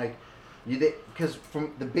 yeah, and like, because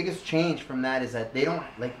from the biggest change from that is that they don't,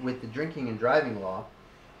 like with the drinking and driving law,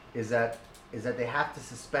 is that they have to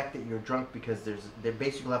suspect that you're drunk because they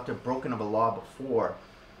basically have to have broken up a law before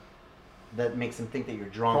that makes them think that you're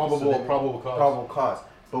drunk. Probable cause. Probable cause.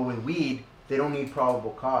 But with weed, they don't need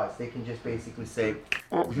probable cause. They can just basically say,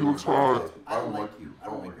 Oh, he looks high. I don't like you. I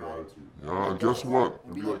don't like your attitude. Yeah, and guess what?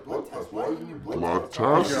 And be like, blood test. Why are you in Blood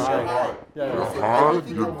test? You're high. Yeah, You're high?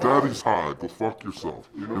 Your daddy's high. Go fuck yourself.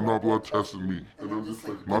 You're not blood testing me. And I'm just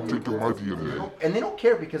like, Not taking my DNA. and they don't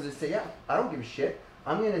care because they say, yeah, I don't give a shit.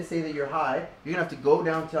 I'm going to say that you're high. You're going to have to go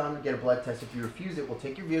downtown and get a blood test. If you refuse it, we'll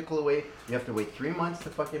take your vehicle away. You have to wait 3 months to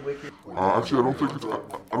fucking wait your... Actually, I don't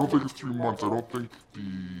think it's 3 months. I don't think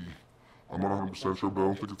I'm not 100% sure, but I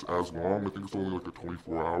don't think it's as long. I think it's only like a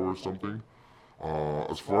 24 hour or something.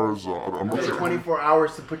 As far as, I'm not Is it sure. 24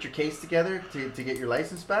 hours to put your case together to get your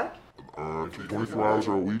license back? 24 hours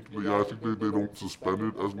or a week, but yeah, I think they don't suspend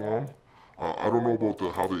it as long. I don't know about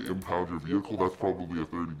how they impound your vehicle. That's probably a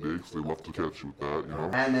 30 days because they love to catch you with that, you know?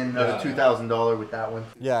 And then another $2,000 with that one.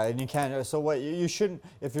 Yeah, and you can't. So what you shouldn't,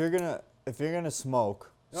 if you're gonna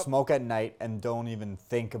smoke, smoke at night and don't even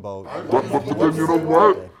think about. But then you know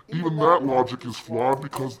what? Even that logic is flawed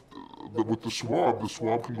because with the swab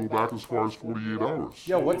can go back as far as 48 hours.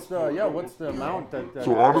 Yeah, what's the amount that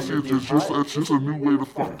So honestly, that you're it's being just a new way to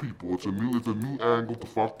fuck people. It's a new angle to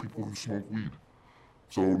fuck people who smoke weed.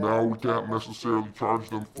 So now we can't necessarily charge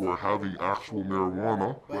them for having actual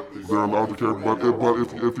marijuana. They're allowed to carry, but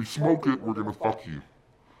if you smoke it, we're gonna fuck you.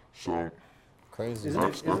 So Crazy.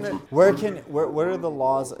 that's What are the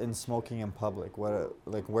laws in smoking in public? Where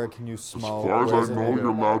can you as smoke? far as Where is I it know, legal? you're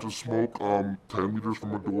allowed to smoke 10 meters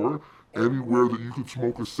from a door. Anywhere that you could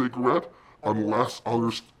smoke a cigarette, unless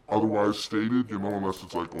otherwise stated, you know, unless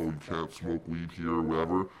it's like, oh, you can't smoke weed here or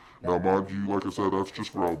whatever. Now, mind you, like I said, that's just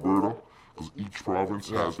for Alberta. Because each province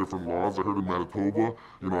has different laws. I heard in Manitoba,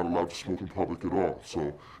 you're not allowed to smoke in public at all.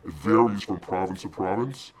 So it varies from province to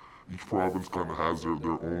province. Each province kind of has their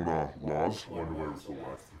own laws.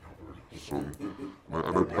 So,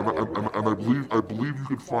 and I believe you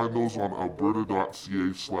can find those on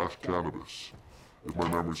alberta.ca/cannabis, if my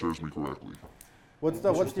memory serves me correctly. What's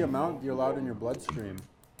the amount you're allowed in your bloodstream?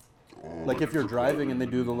 Like if you're driving and they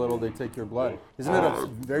do they take your blood. Isn't it a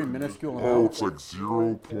very minuscule amount? Oh, it's like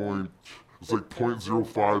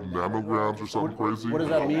 0.05 nanograms or something crazy. What does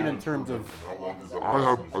that mean in terms of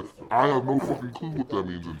I have no fucking clue what that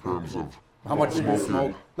means in terms of how much you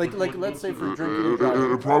smoke? Like let's say for drinking and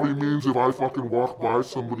driving. It probably means if I fucking walk by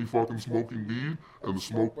somebody fucking smoking weed and the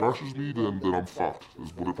smoke brushes me, then I'm fucked.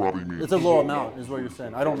 Is what it probably means. It's a low amount, is what you're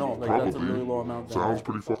saying. I don't know. Like Probably. that's a really low amount. then. Sounds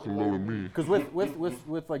pretty fucking low to me. Because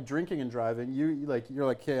with like drinking and driving, you're like,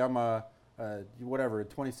 okay, I'm a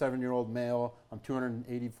 27-year-old male. I'm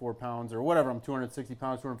 284 pounds or whatever. I'm 260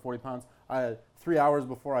 pounds, 240 pounds. 3 hours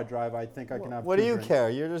before I drive, I think I can have. What two do you drinks. care?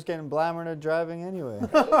 You're just getting blammered at driving anyway.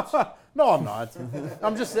 No, I'm not.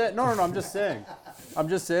 I'm just saying. No. I'm just saying.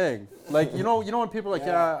 Like you know when people are like,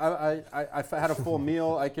 I had a full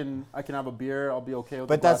meal. I can have a beer. I'll be okay with.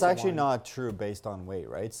 But a glass that's of actually wine. not true based on weight,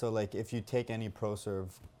 right? So like if you take any ProServe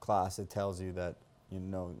class, it tells you that, you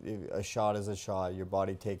know, a shot is a shot. Your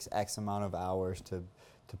body takes X amount of hours to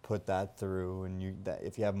put that through, and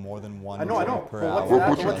if you have more than one I know. drink per But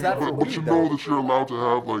hour. what's that for But weed, you though? know that you're allowed to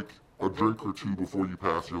have like a drink or two before you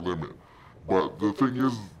pass your limit. But the thing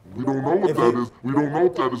is, we don't know what that is. We don't know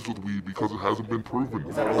what that is with weed because it hasn't been proven.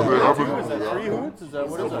 Is that And they haven't. free hoods? Is that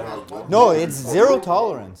what is that? No, it's zero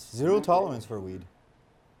tolerance. Zero tolerance for weed.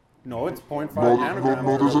 No, it's 0.5 No,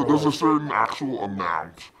 nanograms. there's a certain actual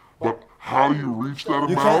amount. But how you reach that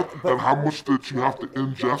You amount can't- but- and how much that you have to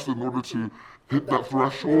ingest in order to hit that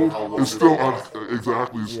threshold is still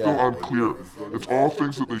still unclear. It's all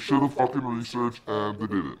things that they should have fucking researched and they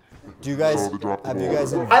didn't. Do you guys So they dropped the have you ball.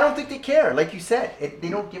 guys? I don't think they care. Like you said, they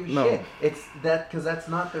don't give a No. shit. It's that because that's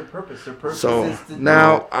not their purpose. Their purpose So, is to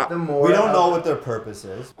now, the more. We don't know what their purpose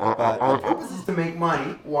is. But Purpose is to make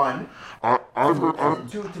money. One, I've heard,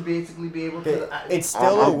 two, to basically be able to. it's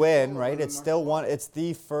still a win, right? It's still one. It's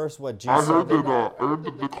the first I heard G7.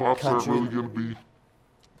 that the cops aren't Country. really going to be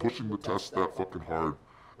pushing the test that fucking hard.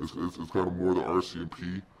 It's kind of more the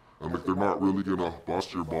RCMP. And like they're not really gonna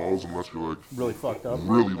bust your balls unless you're like Really fucked up.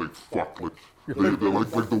 really like fucked. Like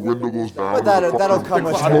like the window goes down. But that'll fucking come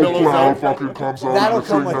with smoke time. cloud fucking comes out. That'll You're come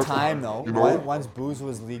sitting with next- time, though. You know, Once booze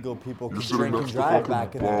was legal, people you're could sitting drink and next to drive fucking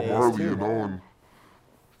back in the Bob days Marley, too. you know, and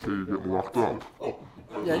Okay, you're getting locked up.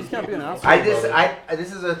 Yeah, you can't be an asshole.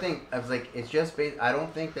 This is the thing. I was like, it's just I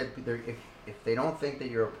don't think that if they don't think that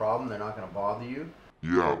you're a problem, they're not going to bother you.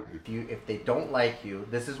 Yeah. If they don't like you,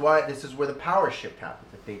 this is where the power shift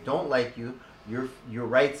happens. If they don't like you, your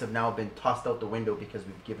rights have now been tossed out the window because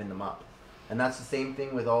we've given them up. And that's the same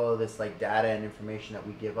thing with all of this like data and information that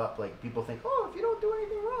we give up. Like people think, oh, if you don't do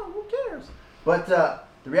anything wrong, who cares? But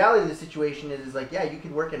the reality of the situation is like, yeah, you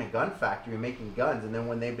could work in a gun factory making guns, and then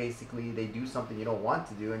when they do something you don't want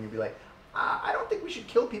to do, and you'd be like, I don't think we should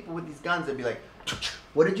kill people with these guns. They'd be like,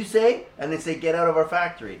 what did you say? And they say, get out of our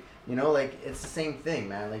factory. You know, like it's the same thing,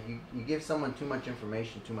 man. Like you give someone too much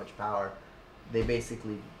information, too much power, they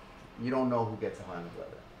basically, you don't know who gets a hand with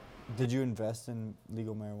it. Did you invest in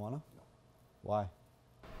legal marijuana? Why?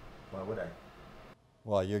 Why would I?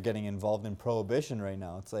 Well, you're getting involved in prohibition right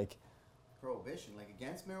now. It's like Prohibition, like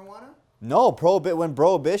against marijuana? no, when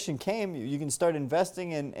prohibition came, you can start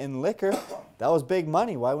investing in liquor. That was big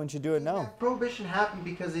money. Why wouldn't you do it now? Prohibition happened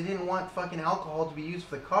because they didn't want fucking alcohol to be used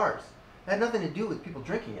for the cars. It had nothing to do with people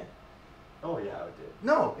drinking it. Oh yeah, it did.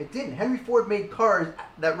 No, it didn't. Henry Ford made cars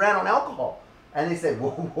that ran on alcohol. And they said,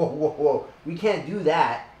 whoa, we can't do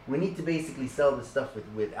that. We need to basically sell this stuff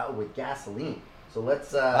with gasoline. So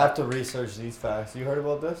let's... I have to research these facts. You heard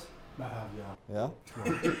about this? Yeah.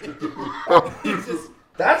 Yeah?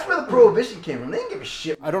 That's where the prohibition came from. They didn't give a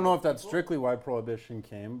shit. I don't know if that's strictly why prohibition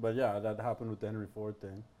came, but yeah, that happened with the Henry Ford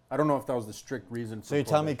thing. I don't know if that was the strict reason. So you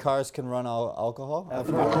tell me cars can run alcohol?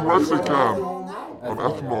 Fucking right they can. On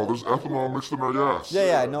ethanol. There's ethanol mixed in our gas.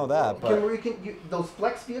 Yeah, I know that. But Those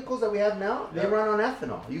flex vehicles that we have now, they run on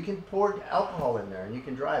ethanol. You can pour alcohol in there and you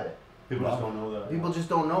can drive it. People just don't know that. People just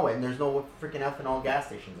don't know it, and there's no freaking ethanol gas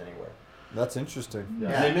stations anywhere. that's interesting.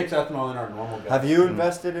 Yeah. They mix ethanol in our normal gas. Have you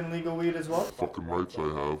invested in legal weed as well? Fucking rights I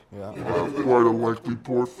have. Yeah. I have quite a lengthy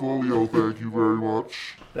portfolio, thank you very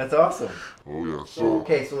much. That's awesome. Oh yeah,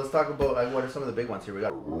 So let's talk about what are some of the big ones here. We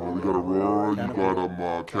got we got Aurora, you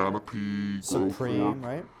got Canopy, Supreme,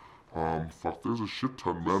 right? There's a shit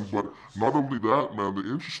ton, man. But not only that, man, the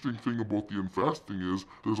interesting thing about the investing is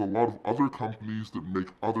there's a lot of other companies that make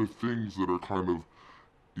other things that are kind of,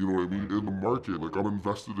 you know what I mean, in the market. Like I'm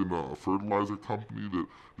invested in a fertilizer company that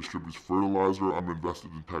distributes fertilizer. I'm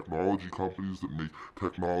invested in technology companies that make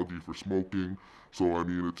technology for smoking. So I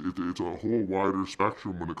mean, it's a whole wider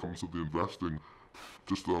spectrum when it comes to the investing,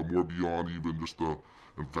 just more beyond even just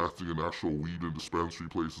investing in actual weed and dispensary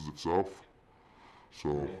places itself.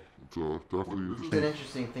 So it's definitely an interesting.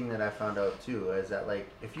 interesting thing that I found out too is that like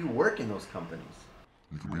if you work in those companies,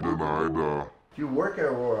 You can be denied. if you work at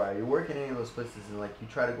Aurora, you work in any of those places, and like you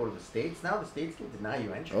try to go to the States now, the States can deny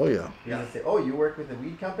you entry. Oh yeah. You're gonna say, oh, you work with a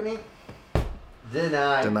weed company?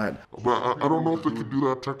 Denied. Denied. But I don't know if they can do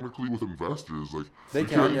that technically with investors. Like They you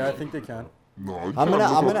can, can't- yeah, I think they can. No, you I'm can't gonna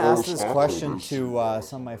look up all ask the this question stockholders. to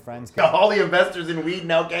some of my friends. All the investors in weed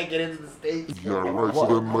now can't get into the States. Yeah, right. So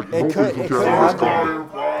then, like, It nobody could- can it get could on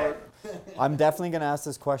happen. I'm definitely gonna ask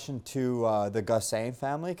this question to the Gossain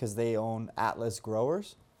family because they own Atlas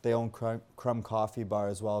Growers. They own Crumb Coffee Bar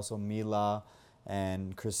as well. So Mila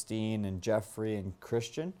and Christine and Jeffrey and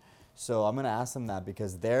Christian. So I'm gonna ask them that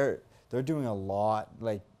because they're doing a lot.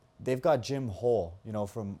 Like they've got Jim Hole, you know,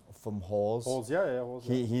 from Holes. Holes, yeah, Holes.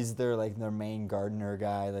 Yeah. He's their main gardener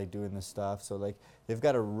guy, like doing this stuff. So like they've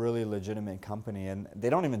got a really legitimate company, and they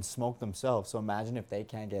don't even smoke themselves. So imagine if they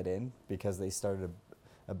can't get in because they started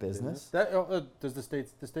a business. That does the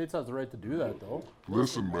states has the right to do that though.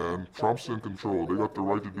 Listen, man, Trump's in control. They got the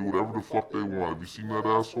right to do whatever the fuck they want. Have you seen that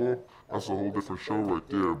asshole? That's a whole different show right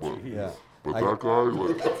there. But Yeah. but that guy,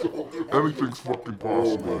 like, anything's fucking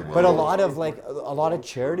possible, man. But a lot of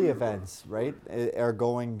charity events, right, are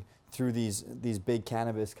going through these big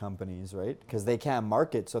cannabis companies, right? Because they can't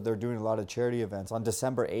market, so they're doing a lot of charity events. On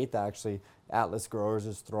December 8th, actually, Atlas Growers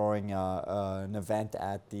is throwing an event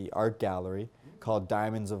at the art gallery called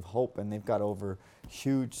Diamonds of Hope, and they've got over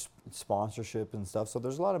huge sponsorship and stuff. So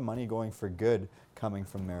there's a lot of money going for good coming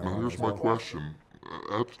from marijuana. Now here's as my well. question.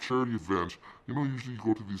 At the charity events, you know, usually you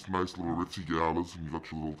go to these nice little ritzy galas and you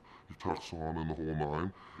got your tux on and the whole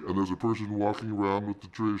nine, and there's a person walking around with the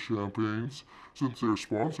tray of champagnes. Since they're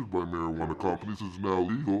sponsored by marijuana companies, it's now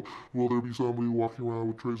legal. Will there be somebody walking around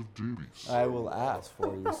with trays of doobies? I will ask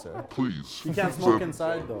for you, sir. Please. You can't smoke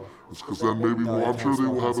inside though. It's because then maybe, No, well, you I'm can't sure they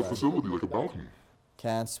smoke will have a inside. facility, like a balcony.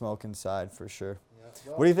 Can't smoke inside for sure.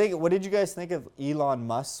 What do you think? What did you guys think of Elon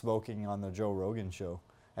Musk smoking on the Joe Rogan show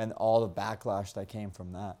and all the backlash that came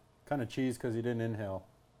from that? Kind of cheese because he didn't inhale.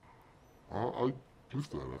 I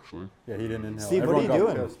missed that, actually. Yeah, he didn't inhale. Steve, what are Everyone you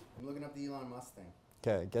got doing? pissed. I'm looking up the Elon Musk thing.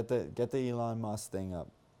 Okay, get the Elon Musk thing up.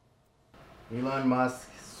 Elon Musk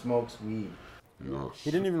smokes weed. Yes.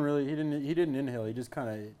 He didn't even really. He didn't inhale. He just kind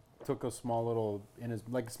of took a small little in his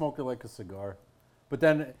like smoked it like a cigar. But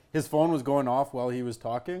then his phone was going off while he was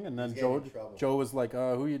talking, and then He's getting in trouble. Joe was like,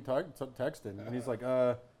 "Who you texting?" And he's like,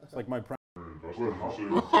 "It's like my."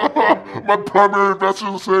 My primary investor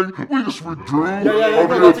is saying we just withdrew.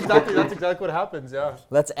 That's exactly what happens. Yeah.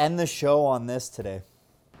 Let's end the show on this today.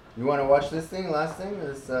 You want to watch this thing? Last thing?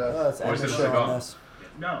 Let's end the show on this.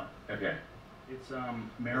 No, Okay. it's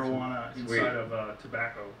marijuana inside of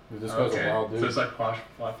tobacco. This guy's a wild dude. So it's like posh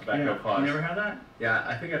tobacco Yeah. posh. You never had that? Yeah,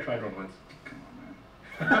 I think I tried one once. Come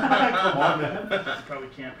on, man. Come on, man. You probably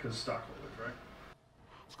can't because stockholders, right?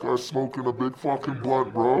 This guy's smoking a big fucking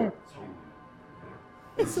blunt, bro.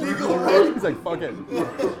 It's legal, right? He's like, "Fuck it."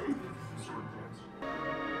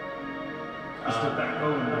 It's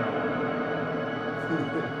tobacco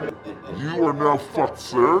and You are now fucked,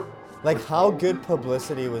 sir. Like, how good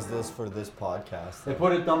publicity was this for this podcast? They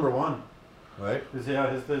put it number one. Right? His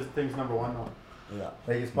thing's number one now. Yeah.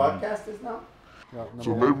 Like his podcast is now? Yeah,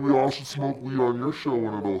 So number maybe we all should smoke weed on your show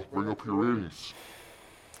and it'll bring up your ratings.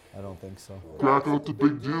 I don't think so. Crack out the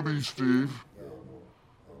big doobie, Steve.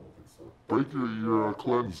 Break your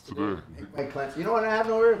cleanse today. My cleanse. You know what? I have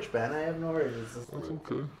no urge, man. I have no urge. It's just That's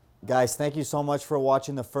okay. Guys, thank you so much for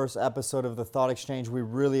watching the first episode of The Thought Exchange. We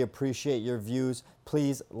really appreciate your views.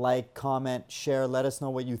 Please like, comment, share. Let us know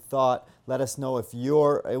what you thought. Let us know if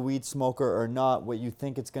you're a weed smoker or not, what you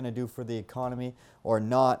think it's going to do for the economy or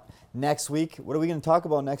not. Next week, what are we going to talk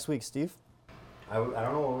about next week, Steve? I don't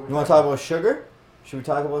know what we're You want to talk about sugar? Should we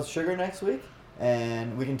talk about sugar next week?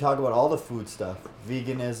 And we can talk about all the food stuff.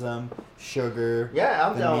 Veganism, sugar. Yeah,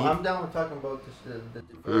 I'm the down. meat. I'm down with talking about this.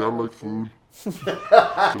 Hey, I like food.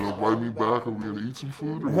 Gonna invite me back? Are we gonna eat some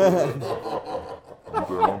food? Or what? I'm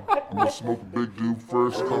down. I'm gonna smoke a big doob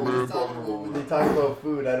first. Come in. When they talk about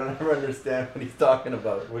food, I don't ever understand what he's talking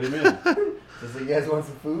about. What do you mean? Does you guys want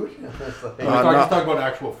some food? It's like- Let's talk about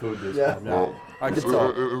actual food this Yeah. time. Well, I could so,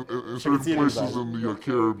 tell. in certain see it in places his eyes. in the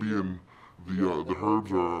Caribbean, the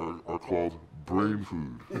herbs are called brain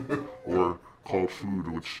food or called food,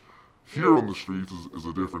 which here on the streets is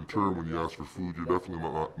a different term. When you ask for food, you're definitely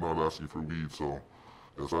not asking for weed. So,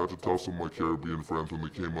 yes, I had to tell some of my Caribbean friends when they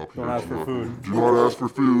came up here. Don't ask for food. Do not ask for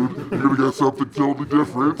food. You're gonna get something totally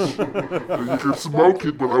different. You can smoke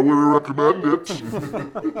it, but I wouldn't recommend it.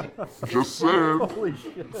 Just saying. Holy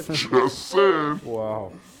shit. Just saying.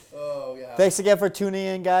 Wow. Oh yeah. Thanks again for tuning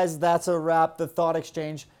in, guys. That's a wrap. The Thought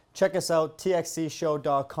Exchange. Check us out,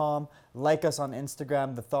 txcshow.com. Like us on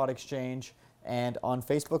Instagram, The Thought Exchange, and on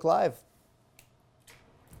Facebook Live.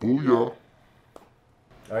 Booyah.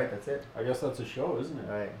 All right, that's it. I guess that's a show, isn't it?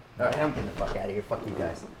 All right. All right, I'm getting the fuck out of here. Fuck you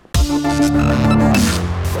guys.